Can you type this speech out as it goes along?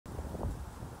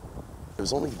It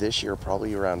was only this year,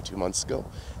 probably around 2 months ago,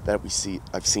 that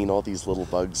I've seen all these little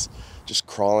bugs just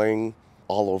crawling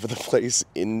all over the place,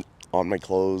 on my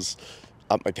clothes,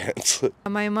 up my pants.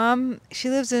 My mom,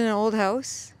 she lives in an old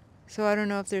house, so I don't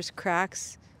know if there's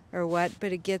cracks or what,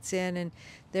 but it gets in and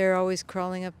they're always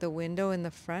crawling up the window in the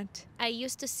front. I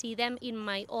used to see them in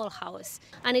my old house,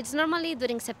 and it's normally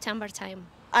during September time.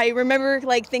 I remember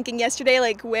thinking yesterday,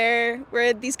 where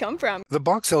did these come from? The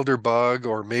box elder bug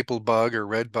or maple bug or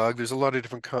red bug, there's a lot of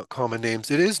different common names.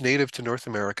 It is native to North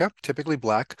America, typically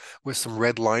black with some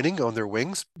red lining on their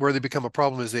wings. Where they become a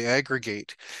problem is they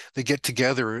aggregate. They get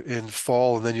together in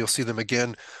fall, and then you'll see them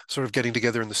again sort of getting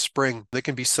together in the spring. They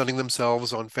can be sunning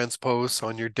themselves on fence posts,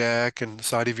 on your deck and the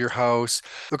side of your house.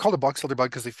 They're called a box elder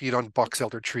bug because they feed on box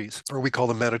elder trees, or we call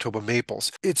them Manitoba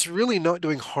maples. It's really not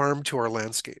doing harm to our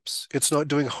landscapes. It's not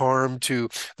doing harm to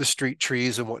the street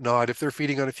trees and whatnot. If they're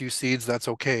feeding on a few seeds, that's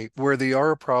okay. Where they are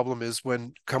a problem is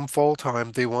when come fall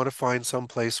time, they want to find some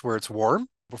place where it's warm.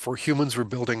 Before humans were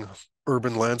building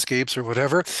urban landscapes or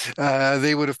whatever,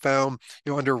 they would have found,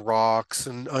 under rocks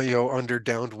and, under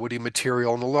downed woody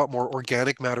material, and a lot more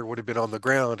organic matter would have been on the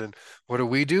ground. And what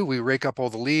do? We rake up all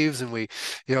the leaves and we,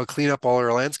 clean up all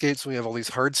our landscapes. We have all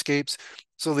these hardscapes.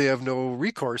 So they have no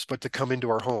recourse but to come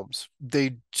into our homes.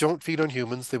 They don't feed on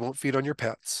humans. They won't feed on your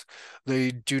pets.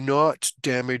 They do not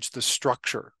damage the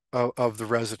structure of the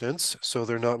residence, so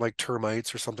they're not like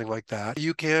termites or something like that.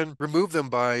 You can remove them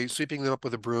by sweeping them up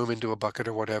with a broom into a bucket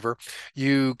or whatever.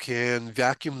 You can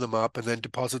vacuum them up and then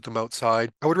deposit them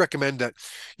outside. I would recommend that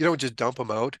you don't just dump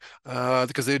them out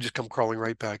because they just come crawling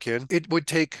right back in. It would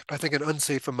take, I think, an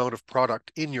unsafe amount of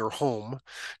product in your home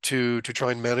to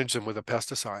try and manage them with a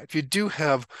pesticide. If you do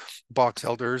have box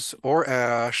elders or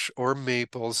ash or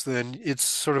maples, then it's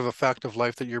sort of a fact of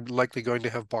life that you're likely going to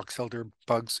have box elder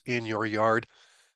bugs in your yard.